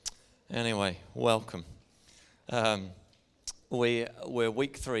Anyway, welcome. We're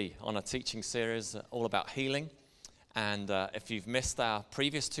week 3 on a teaching series all about healing. And if you've missed our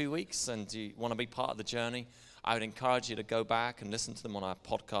previous 2 weeks and you want to be part of the journey, I would encourage you to go back and listen to them on our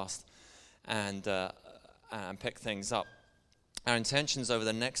podcast and pick things up. Our intentions over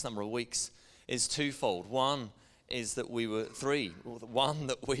the next number of weeks is twofold. One that we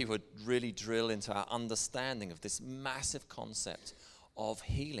would really drill into our understanding of this massive concept of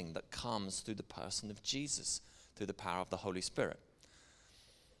healing that comes through the person of Jesus, through the power of the Holy Spirit.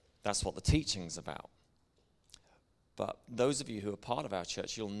 That's what the teaching's about. But those of you who are part of our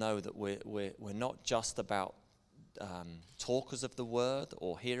church, you'll know that we're not just about talkers of the word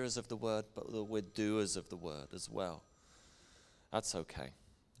or hearers of the word, but that we're doers of the word as well. That's okay.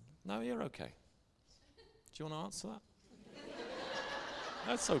 No, you're okay. Do you want to answer that?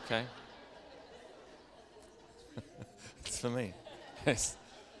 That's okay. It's for me. Yes.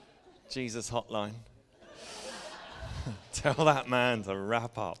 Jesus hotline. Tell that man to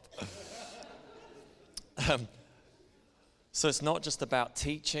wrap up. So it's not just about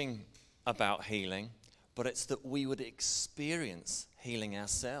teaching about healing, but it's that we would experience healing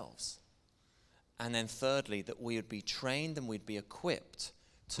ourselves. And then thirdly, that we would be trained and we'd be equipped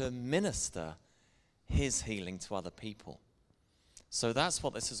to minister his healing to other people. So that's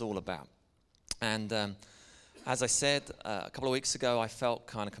what this is all about. And as I said a couple of weeks ago, I felt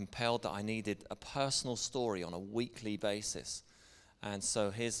kind of compelled that I needed a personal story on a weekly basis. And so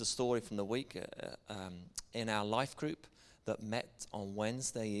here's the story from the week in our life group that met on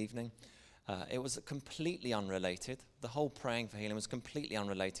Wednesday evening. It was completely unrelated. The whole praying for healing was completely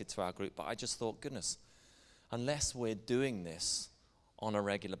unrelated to our group. But I just thought, goodness, unless we're doing this on a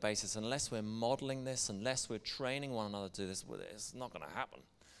regular basis, unless we're modeling this, unless we're training one another to do this, it's not going to happen.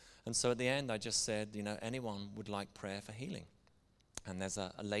 And so at the end, I just said, anyone would like prayer for healing. And there's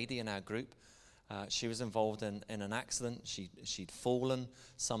a lady in our group. She was involved in an accident. She'd fallen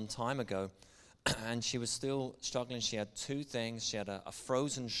some time ago, and she was still struggling. She had 2 things. She had a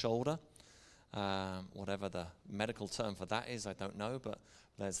frozen shoulder, whatever the medical term for that is, I don't know, but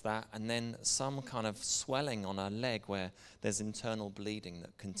there's that. And then some kind of swelling on her leg where there's internal bleeding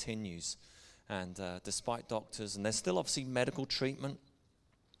that continues. And despite doctors, and there's still obviously medical treatment.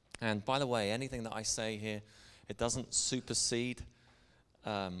 And by the way, anything that I say here, it doesn't supersede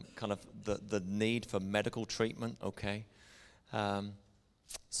kind of the need for medical treatment, okay?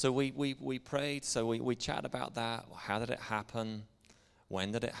 So we prayed, so we chatted about that. How did it happen?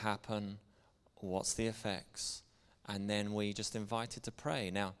 When did it happen? What's the effects? And then we just invited to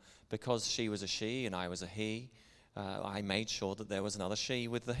pray. Now, because she was a she and I was a he, I made sure that there was another she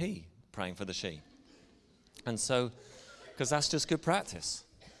with the he, praying for the she. And so, because that's just good practice.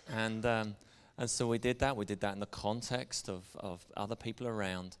 And so we did that. We did that in the context of other people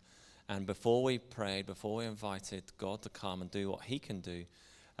around. And before we prayed, before we invited God to come and do what he can do,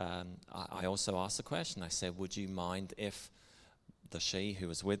 I also asked the question. I said, would you mind if the she who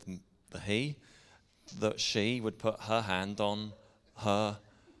was with the he, that she would put her hand on her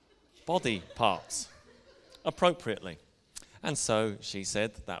body parts appropriately? And so she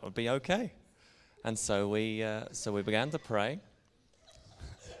said that would be okay. And so we began to pray.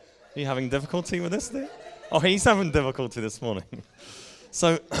 Are you having difficulty with this thing? Oh, he's having difficulty this morning.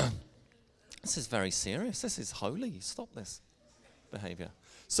 So, this is very serious. This is holy. Stop this behavior.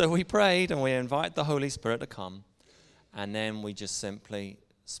 So we prayed and we invited the Holy Spirit to come. And then we just simply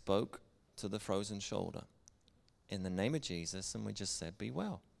spoke to the frozen shoulder in the name of Jesus. And we just said, be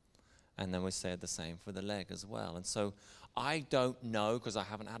well. And then we said the same for the leg as well. And so I don't know, because I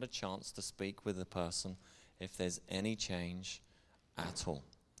haven't had a chance to speak with the person, if there's any change at all.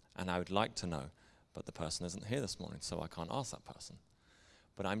 And I would like to know, but the person isn't here this morning, so I can't ask that person.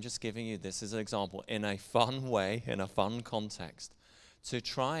 But I'm just giving you this as an example in a fun way, in a fun context, to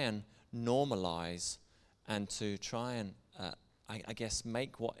try and normalize and to try and, I guess,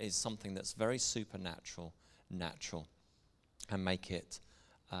 make what is something that's very supernatural, natural, and make it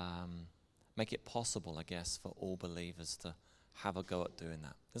possible, I guess, for all believers to have a go at doing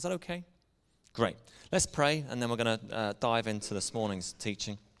that. Is that okay? Great. Let's pray, and then we're going to dive into this morning's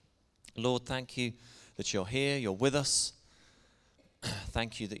teaching. Lord, thank you that you're here, you're with us.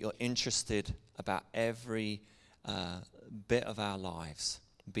 Thank you that you're interested about every bit of our lives,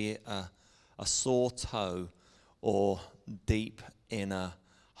 be it a sore toe or deep inner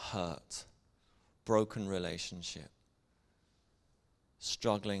hurt, broken relationship,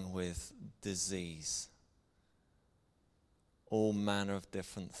 struggling with disease, all manner of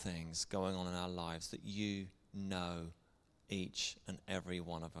different things going on in our lives that you know each and every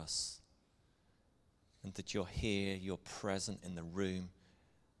one of us. And that you're here, you're present in the room,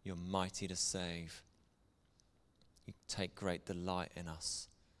 You're mighty to save. You take great delight in us.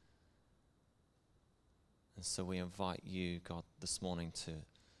 And so we invite you, God, this morning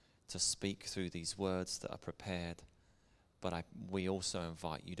to speak through these words that are prepared. But we also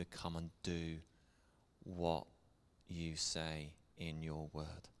invite you to come and do what you say in your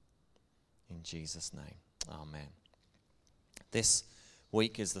word. In Jesus' name, amen. This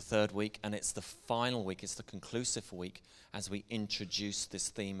week is the third week, and it's the final week, it's the conclusive week as we introduce this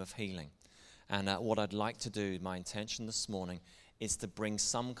theme of healing. And what I'd like to do, my intention this morning, is to bring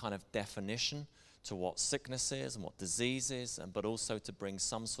some kind of definition to what sickness is and what disease is, but also to bring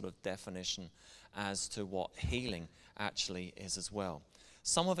some sort of definition as to what healing actually is as well.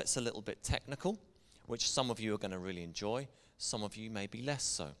 Some of it's a little bit technical, which some of you are going to really enjoy. Some of you may be less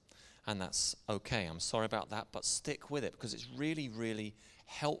so. And that's okay. I'm sorry about that, but stick with it because it's really, really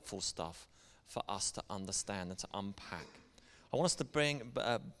helpful stuff for us to understand and to unpack. I want us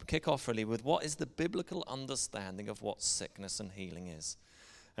to kick off really with what is the biblical understanding of what sickness and healing is.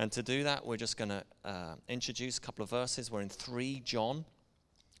 And to do that, we're just going to introduce a couple of verses. We're in 3 John.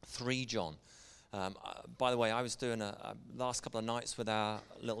 3 John. By the way, I was doing a last couple of nights with our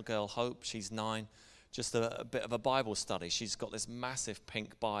little girl, Hope. She's 9. Just a bit of a Bible study. She's got this massive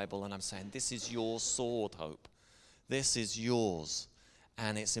pink Bible, and I'm saying, this is your sword, Hope. This is yours.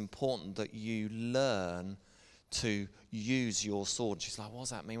 And it's important that you learn to use your sword. She's like, what does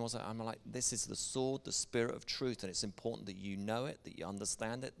that mean? What's that? I'm like, this is the sword, the Spirit of truth, and it's important that you know it, that you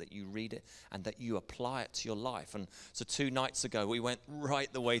understand it, that you read it, and that you apply it to your life. And so 2 nights ago, we went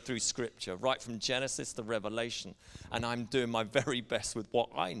right the way through Scripture, right from Genesis to Revelation, and I'm doing my very best with what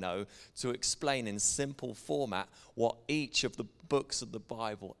I know to explain in simple format what each of the books of the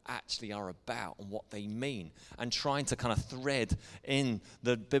Bible actually are about and what they mean, and trying to kind of thread in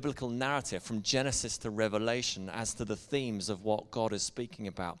the biblical narrative from Genesis to Revelation as to the themes of what God is speaking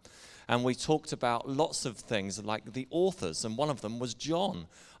about. And we talked about lots of things like the authors, and one of them was John.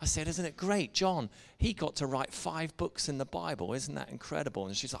 I said, isn't it great? John, he got to write 5 books in the Bible. Isn't that incredible?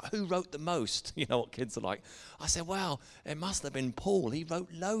 And she's like, who wrote the most? You know what kids are like. I said, well, it must have been Paul. He wrote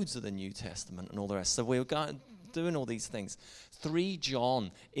loads of the New Testament and all the rest. So we were doing all these things. 3 John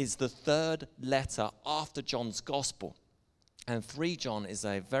is the 3rd letter after John's Gospel. And 3 John is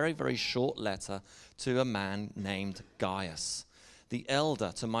a very, very short letter to a man named Gaius, the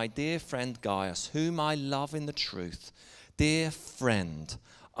elder, to my dear friend Gaius, whom I love in the truth. Dear friend,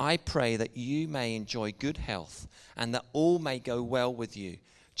 I pray that you may enjoy good health and that all may go well with you,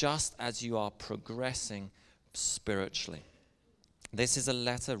 just as you are progressing spiritually. This is a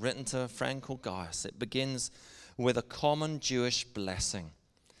letter written to a friend called Gaius. It begins with a common Jewish blessing,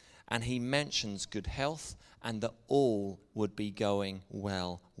 and he mentions good health and that all would be going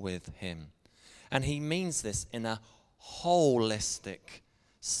well with him. And he means this in a holistic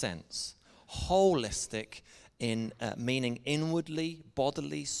sense. Holistic in meaning inwardly,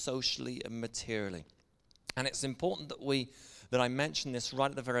 bodily, socially, and materially. And it's important that I mention this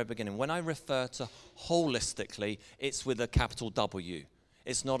right at the very beginning. When I refer to holistically, it's with a capital W.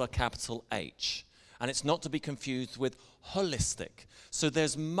 It's not a capital H. And it's not to be confused with holistic. So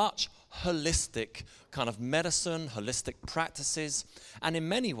there's much holistic kind of medicine, holistic practices. And in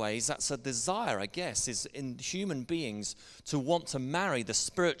many ways, that's a desire, I guess, is in human beings to want to marry the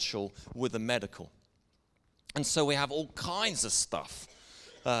spiritual with the medical. And so we have all kinds of stuff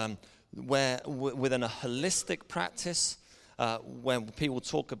where within a holistic practice, when people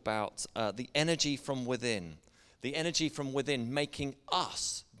talk about the energy from within making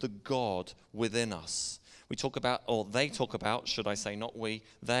us the God within us. We talk about, or they talk about, should I say, not we,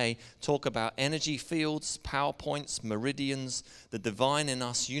 they talk about energy fields, power points, meridians, the divine in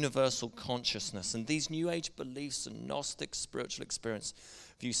us, universal consciousness. And these New Age beliefs and Gnostic spiritual experience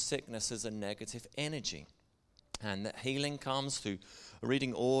view sickness as a negative energy. And that healing comes through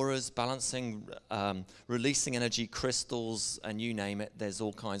reading auras, balancing, releasing energy crystals, and you name it, there's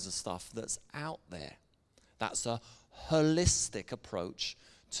all kinds of stuff that's out there. That's a holistic approach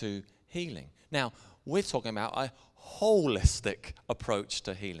to healing. Now, we're talking about a holistic approach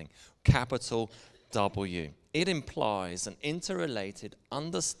to healing, capital W. It implies an interrelated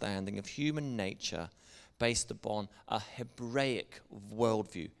understanding of human nature based upon a Hebraic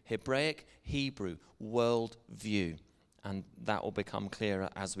worldview, Hebraic, Hebrew worldview. And that will become clearer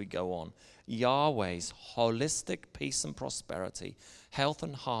as we go on. Yahweh's holistic peace and prosperity, health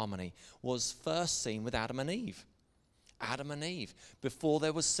and harmony was first seen with Adam and Eve. Adam and Eve. Before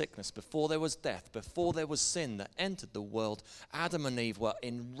there was sickness, before there was death, before there was sin that entered the world, Adam and Eve were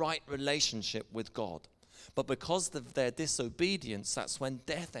in right relationship with God. But because of their disobedience, that's when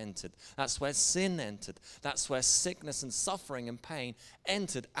death entered. That's where sin entered. That's where sickness and suffering and pain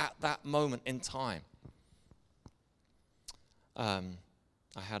entered at that moment in time. I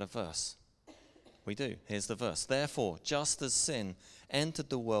had a verse. We do. Here's the verse. Therefore, just as sin entered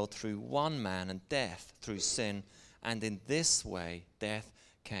the world through one man and death through sin, and in this way death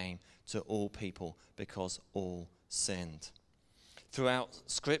came to all people because all sinned. Throughout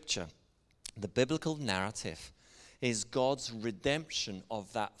Scripture, the biblical narrative is God's redemption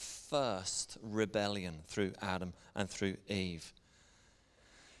of that first rebellion through Adam and through Eve.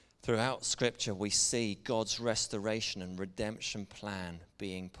 Throughout Scripture, we see God's restoration and redemption plan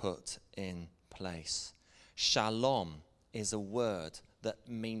being put in place. Shalom is a word that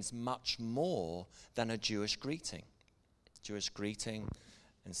means much more than a Jewish greeting. Jewish greeting,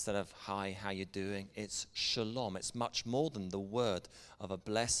 instead of hi, how you doing, it's shalom. It's much more than the word of a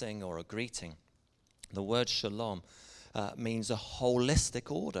blessing or a greeting. The word shalom means a holistic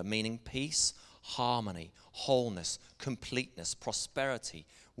order, meaning peace, harmony, wholeness, completeness, prosperity,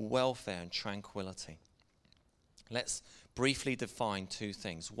 welfare, and tranquility. Let's briefly define two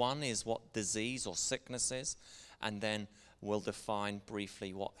things. One is what disease or sickness is, and then we'll define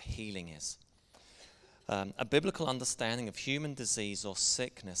briefly what healing is. A biblical understanding of human disease or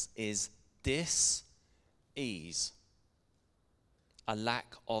sickness is dis-ease, a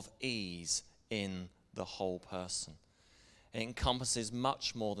lack of ease in the whole person. It encompasses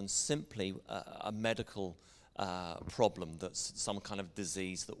much more than simply a medical problem, that's some kind of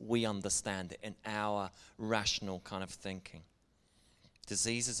disease that we understand it in our rational kind of thinking.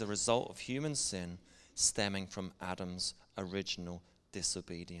 Disease is a result of human sin stemming from Adam's original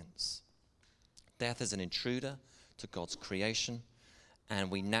disobedience. Death is an intruder to God's creation, and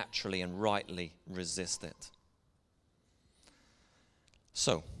we naturally and rightly resist it.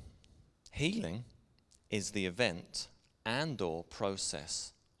 So, healing is the event and or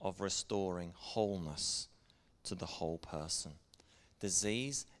process of restoring wholeness to the whole person.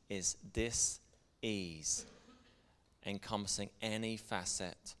 Disease is dis-ease, encompassing any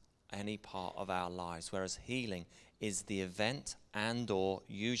facet, any part of our lives, whereas healing is the event and or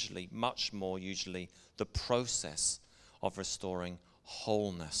usually, much more usually, the process of restoring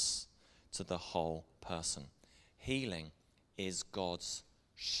wholeness to the whole person. Healing is God's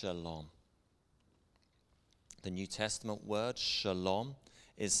shalom. The New Testament word shalom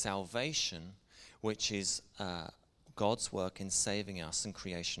is salvation, which is God's work in saving us in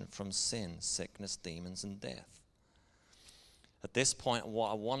creation from sin, sickness, demons, and death. At this point, what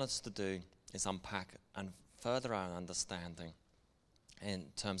I want us to do is unpack and further our understanding in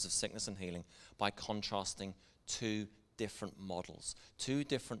terms of sickness and healing by contrasting two different models, two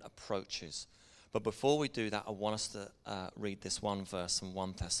different approaches. But before we do that, I want us to read this one verse from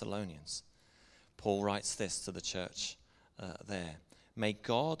 1 Thessalonians. Paul writes this to the church there. May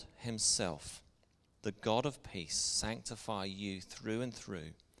God himself, the God of peace, sanctify you through and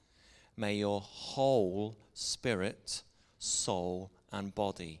through. May your whole spirit, soul, and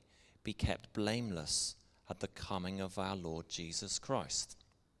body be kept blameless at the coming of our Lord Jesus Christ.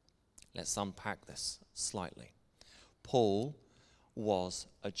 Let's unpack this slightly. Paul was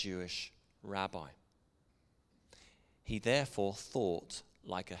a Jewish rabbi. He therefore thought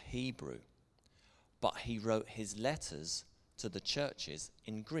like a Hebrew, but he wrote his letters to the churches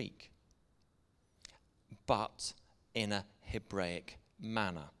in Greek, but in a Hebraic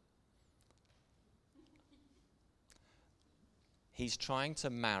manner. He's trying to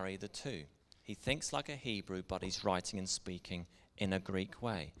marry the two. He thinks like a Hebrew, but he's writing and speaking in a Greek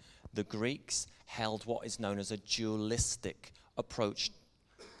way. The Greeks held what is known as a dualistic approach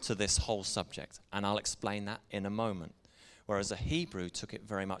to this whole subject, and I'll explain that in a moment. Whereas a Hebrew took it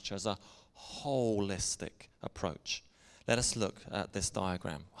very much as a holistic approach. Let us look at this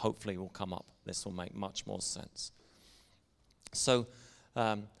diagram. Hopefully it will come up. This will make much more sense. So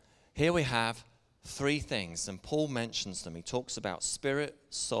here we have three things, and Paul mentions them. He talks about spirit,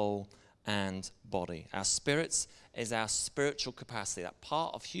 soul, and body. Our spirits is our spiritual capacity, that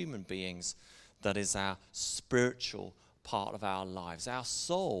part of human beings that is our spiritual part of our lives. Our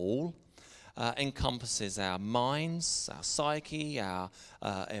soul encompasses our minds, our psyche, our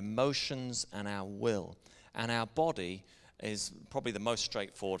emotions, and our will. And our body is probably the most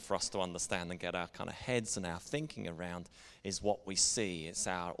straightforward for us to understand and get our kind of heads and our thinking around, is what we see. It's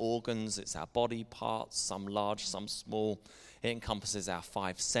our organs, it's our body parts, some large, some small. It encompasses our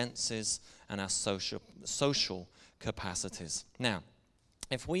five senses and our social capacities. Now,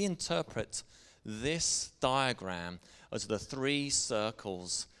 if we interpret this diagram as the three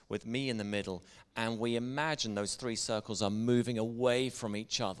circles with me in the middle, and we imagine those three circles are moving away from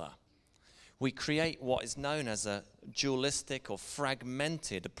each other, we create what is known as a dualistic or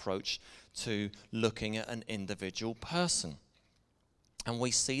fragmented approach to looking at an individual person. And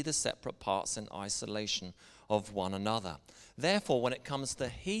we see the separate parts in isolation of one another. Therefore, when it comes to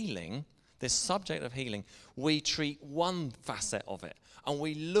healing, this subject of healing, we treat one facet of it, and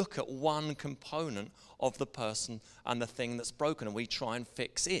we look at one component of the person and the thing that's broken, and we try and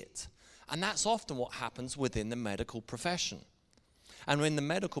fix it. And that's often what happens within the medical profession. And in the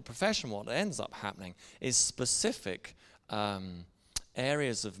medical profession, what ends up happening is specific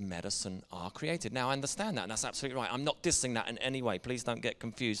areas of medicine are created. Now, I understand that, and that's absolutely right. I'm not dissing that in any way. Please don't get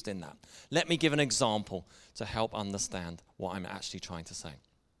confused in that. Let me give an example to help understand what I'm actually trying to say.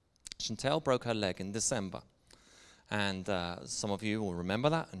 Chantel broke her leg in December, and some of you will remember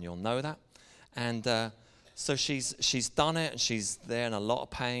that, and you'll know that. And so she's done it, and she's there in a lot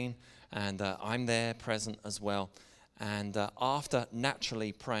of pain, and I'm there present as well. And after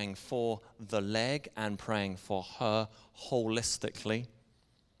naturally praying for the leg and praying for her holistically,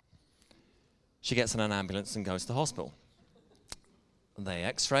 she gets in an ambulance and goes to hospital. They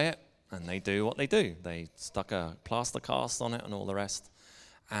x-ray it, and they do what they do. They stuck a plaster cast on it and all the rest.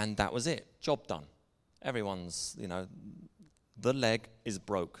 And that was it. Job done. Everyone's, the leg is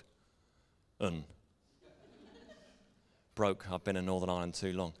broke. Broke. I've been in Northern Ireland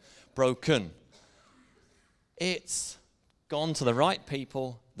too long. Broken. It's gone to the right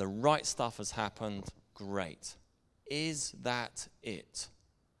people. The right stuff has happened. Great. Is that it?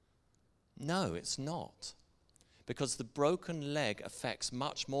 No, it's not. Because the broken leg affects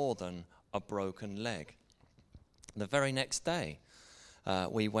much more than a broken leg. The very next day,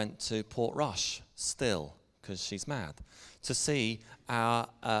 we went to Portrush, still, because she's mad, to see our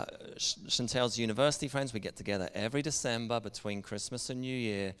Chantel's university friends. We get together every December between Christmas and New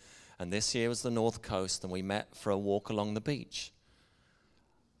Year, and this year was the North Coast, and we met for a walk along the beach,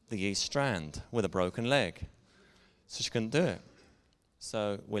 the East Strand, with a broken leg. So she couldn't do it.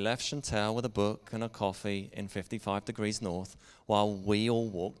 So we left Chantel with a book and a coffee in 55 degrees north while we all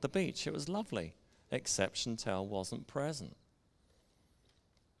walked the beach. It was lovely, except Chantel wasn't present.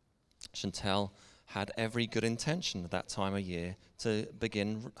 Chantel had every good intention at that time of year to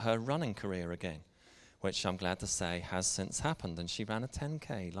begin her running career again, which I'm glad to say has since happened, and she ran a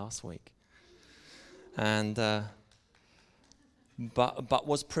 10K last week. And but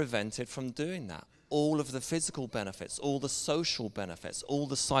was prevented from doing that. All of the physical benefits, all the social benefits, all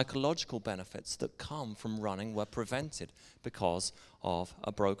the psychological benefits that come from running were prevented because of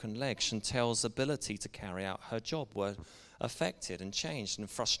a broken leg. Chantel's ability to carry out her job were affected and changed, and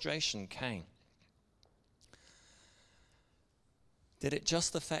frustration came. Did it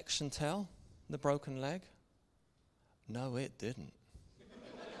just affect Chantel, the broken leg? No, it didn't.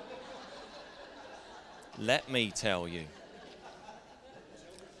 Let me tell you.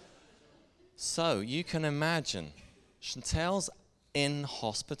 So you can imagine, Chantel's in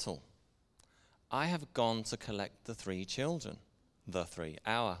hospital. I have gone to collect our 3 children.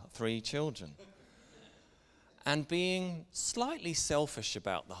 And being slightly selfish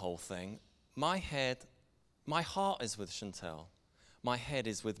about the whole thing, my heart is with Chantel. My head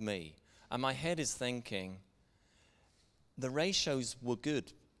is with me. And my head is thinking, the ratios were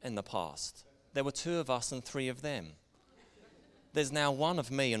good in the past. There were 2 of us and 3 of them. There's now 1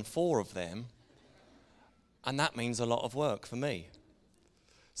 of me and 4 of them, and that means a lot of work for me.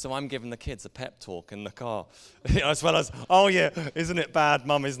 So I'm giving the kids a pep talk in the car, as well as, oh yeah, isn't it bad,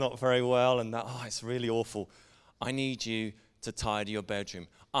 Mum is not very well, and that, oh, it's really awful. I need you to tidy your bedroom.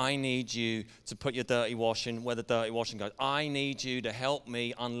 I need you to put your dirty washing where the dirty washing goes. I need you to help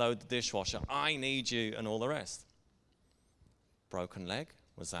me unload the dishwasher. I need you, and all the rest. Broken leg,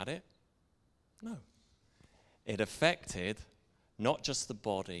 was that it? No. It affected not just the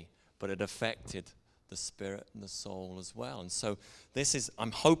body, but it affected the spirit and the soul as well. And so this is, I'm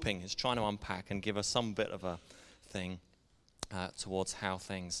hoping, is trying to unpack and give us some bit of a thing towards how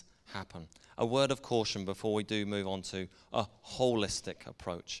things happen. A word of caution before we do move on to a holistic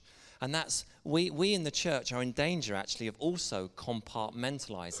approach. And that's, we in the church are in danger actually of also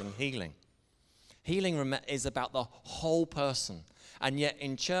compartmentalizing healing. Healing is about the whole person. And yet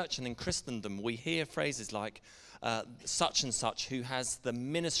in church and in Christendom, we hear phrases like, such and such who has the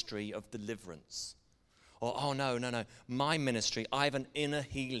ministry of deliverance. Or, oh, no, my ministry, I have an inner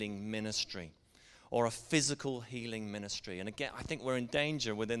healing ministry. Or a physical healing ministry. And again, I think we're in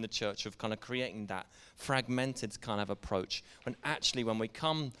danger within the church of kind of creating that fragmented kind of approach. When actually, when we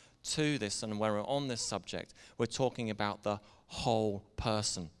come to this and when we're on this subject, we're talking about the whole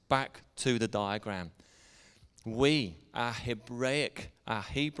person. Back to the diagram. Our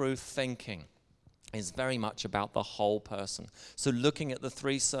Hebrew thinking, is very much about the whole person. So looking at the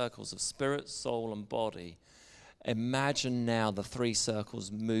three circles of spirit, soul, and body, imagine now the three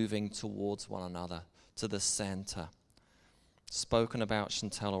circles moving towards one another, to the center. Spoken about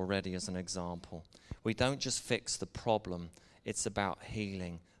Chantel already as an example. We don't just fix the problem, it's about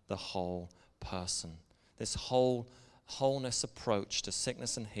healing the whole person. This wholeness approach to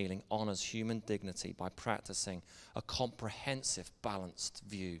sickness and healing honors human dignity by practicing a comprehensive, balanced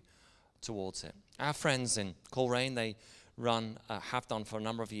view towards it. Our friends in Coleraine, they run, have done for a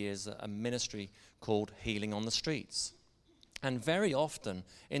number of years, a ministry called Healing on the Streets. And very often,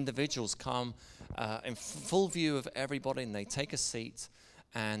 individuals come in full view of everybody, and they take a seat,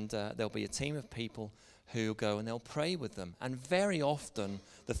 and there'll be a team of people who go and they'll pray with them. And very often,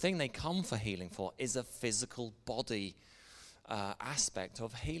 the thing they come for healing for is a physical body aspect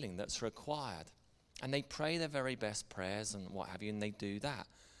of healing that's required. And they pray their very best prayers and what have you, and they do that.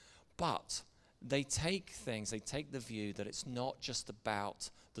 But they take the view that it's not just about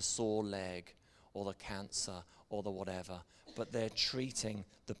the sore leg or the cancer or the whatever, but they're treating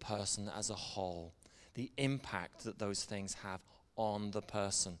the person as a whole, the impact that those things have on the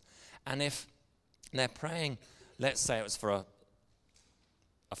person. And if they're praying, let's say it was for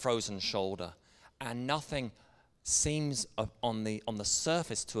a frozen shoulder, and nothing seems on the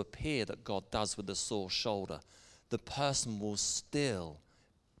surface to appear that God does with the sore shoulder, the person will still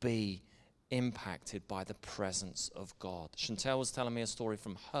be impacted by the presence of God. Chantel was telling me a story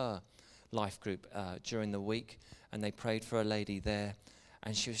from her life group during the week, and they prayed for a lady there,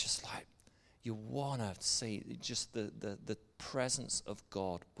 and she was just like, you want to see, just the presence of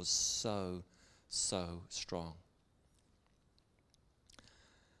God was so strong.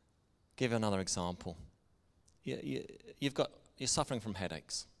 Give another example. You're suffering from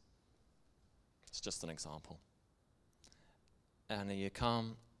headaches. It's just an example. And you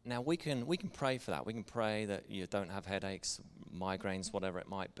come. Now we can pray for that. We can pray that you don't have headaches, migraines, whatever it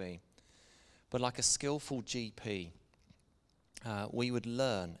might be. But like a skillful GP, we would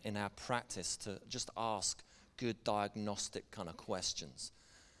learn in our practice to just ask good diagnostic kind of questions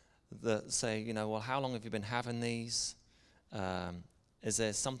that say, well, how long have you been having these? Is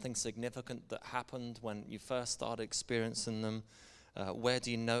there something significant that happened when you first started experiencing them? Where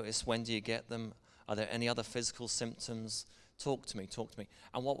do you notice? When do you get them? Are there any other physical symptoms? Talk to me.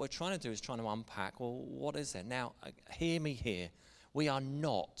 And what we're trying to do is trying to unpack, well, what is there? Now, hear me here. We are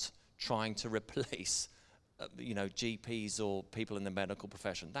not trying to replace, GPs or people in the medical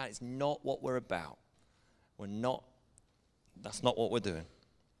profession. That is not what we're about. That's not what we're doing.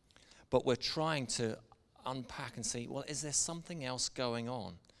 But we're trying to unpack and see, well, is there something else going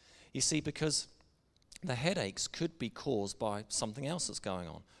on? You see, because the headaches could be caused by something else that's going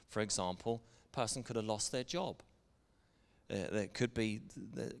on. For example, a person could have lost their job. They could be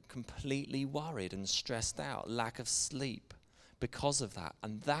completely worried and stressed out, lack of sleep because of that.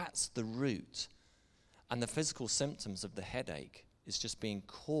 And that's the root. And the physical symptoms of the headache is just being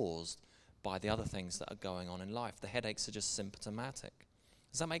caused by the other things that are going on in life. The headaches are just symptomatic.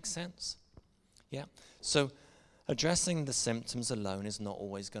 Does that make sense? Yeah. So addressing the symptoms alone is not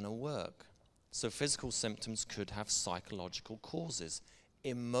always going to work. So physical symptoms could have psychological causes.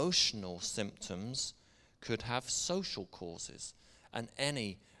 Emotional symptoms could have social causes, and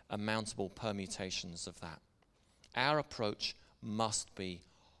any amountable permutations of that. Our approach must be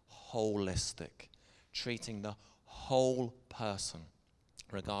holistic, treating the whole person,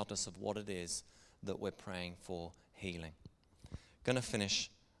 regardless of what it is that we're praying for healing. Going to finish,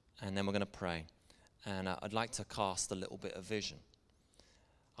 and then we're going to pray. And I'd like to cast a little bit of vision.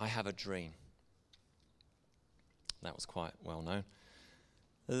 I have a dream. That was quite well known.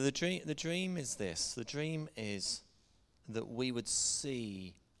 The dream is this. The dream is that we would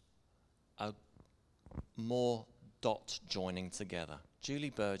see a more dot joining together.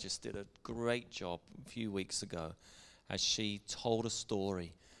 Julie Burgess did a great job a few weeks ago as she told a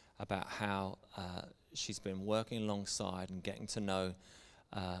story about how she's been working alongside and getting to know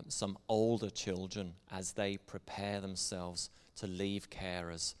some older children as they prepare themselves to leave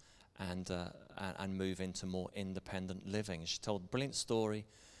carers and move into more independent living. She told a brilliant story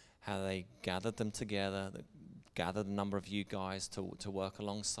how they gathered them together, gathered a number of you guys to work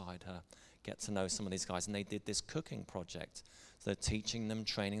alongside her, get to know some of these guys, and they did this cooking project. So they're teaching them,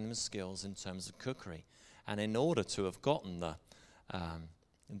 training them skills in terms of cookery. And in order to have gotten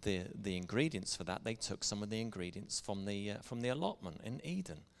the ingredients for that, they took some of the ingredients from the allotment in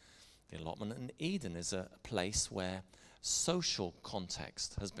Eden. The allotment in Eden is a place where social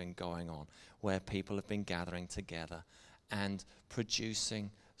context has been going on, where people have been gathering together and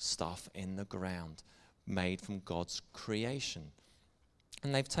producing stuff in the ground made from God's creation.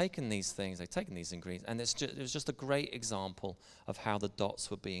 And they've taken these things, they've taken these ingredients, and it was just a great example of how the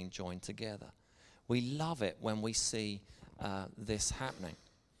dots were being joined together. We love it when we see this happening.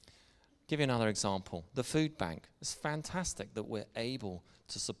 Give you another example. The food bank. It's fantastic that we're able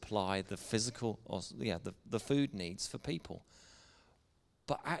to supply the physical, the food needs for people.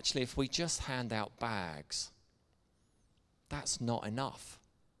 But actually, if we just hand out bags, that's not enough.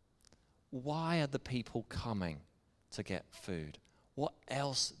 Why are the people coming to get food? What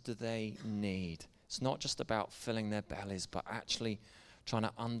else do they need? It's not just about filling their bellies, but actually trying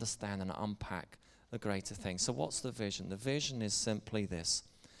to understand and unpack the greater thing. So what's the vision? The vision is simply this,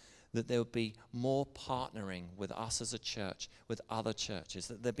 that there would be more partnering with us as a church, with other churches,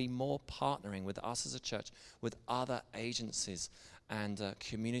 that there'd be more partnering with us as a church, with other agencies and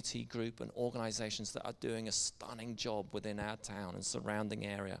community group and organizations that are doing a stunning job within our town and surrounding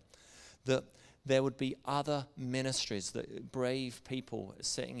area. That there would be other ministries, that brave people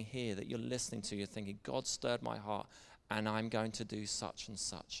sitting here that you're listening to, you're thinking, God stirred my heart and I'm going to do such and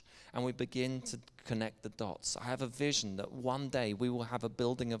such. And we begin to connect the dots. I have a vision that one day we will have a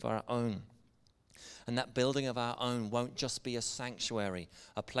building of our own. And that building of our own won't just be a sanctuary,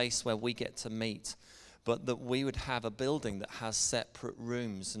 a place where we get to meet, but that we would have a building that has separate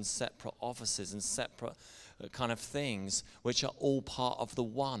rooms and separate offices and separate kind of things which are all part of the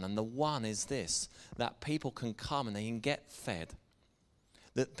one. And the one is this, that people can come and they can get fed,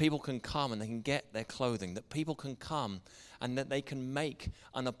 that people can come and they can get their clothing, that people can come and that they can make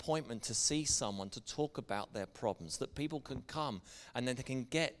an appointment to see someone to talk about their problems, that people can come and then they can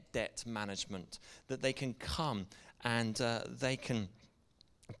get debt management, that they can come and they can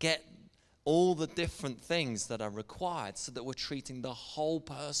get all the different things that are required, so that we're treating the whole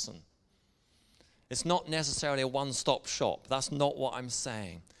person. It's not necessarily a one-stop shop. That's not what I'm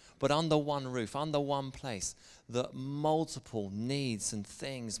saying. But under one roof, under one place, that multiple needs and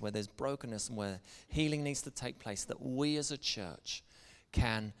things where there's brokenness and where healing needs to take place, that we as a church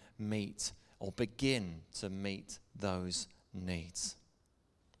can meet or begin to meet those needs.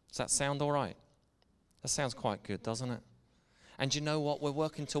 Does that sound all right? That sounds quite good, doesn't it? And you know what? We're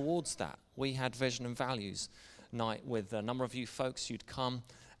working towards that. We had Vision and Values night with a number of you folks. You'd come,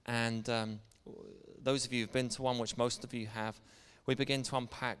 and those of you who've been to one, which most of you have, we begin to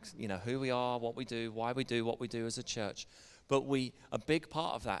unpack, who we are, what we do, why we do what we do as a church. But a big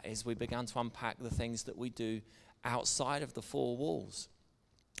part of that is we began to unpack the things that we do outside of the four walls.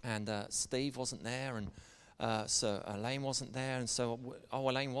 And Steve wasn't there, and so Elaine wasn't there, and so,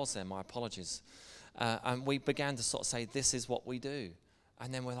 Elaine was there, my apologies. And we began to sort of say, this is what we do.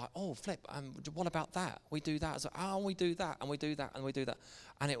 And then we're like, what about that? We do that. We do that, and we do that, and we do that.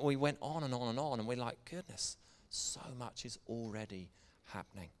 And we went on and on and on, and we're like, goodness, so much is already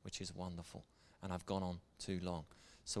happening, which is wonderful. And I've gone on too long.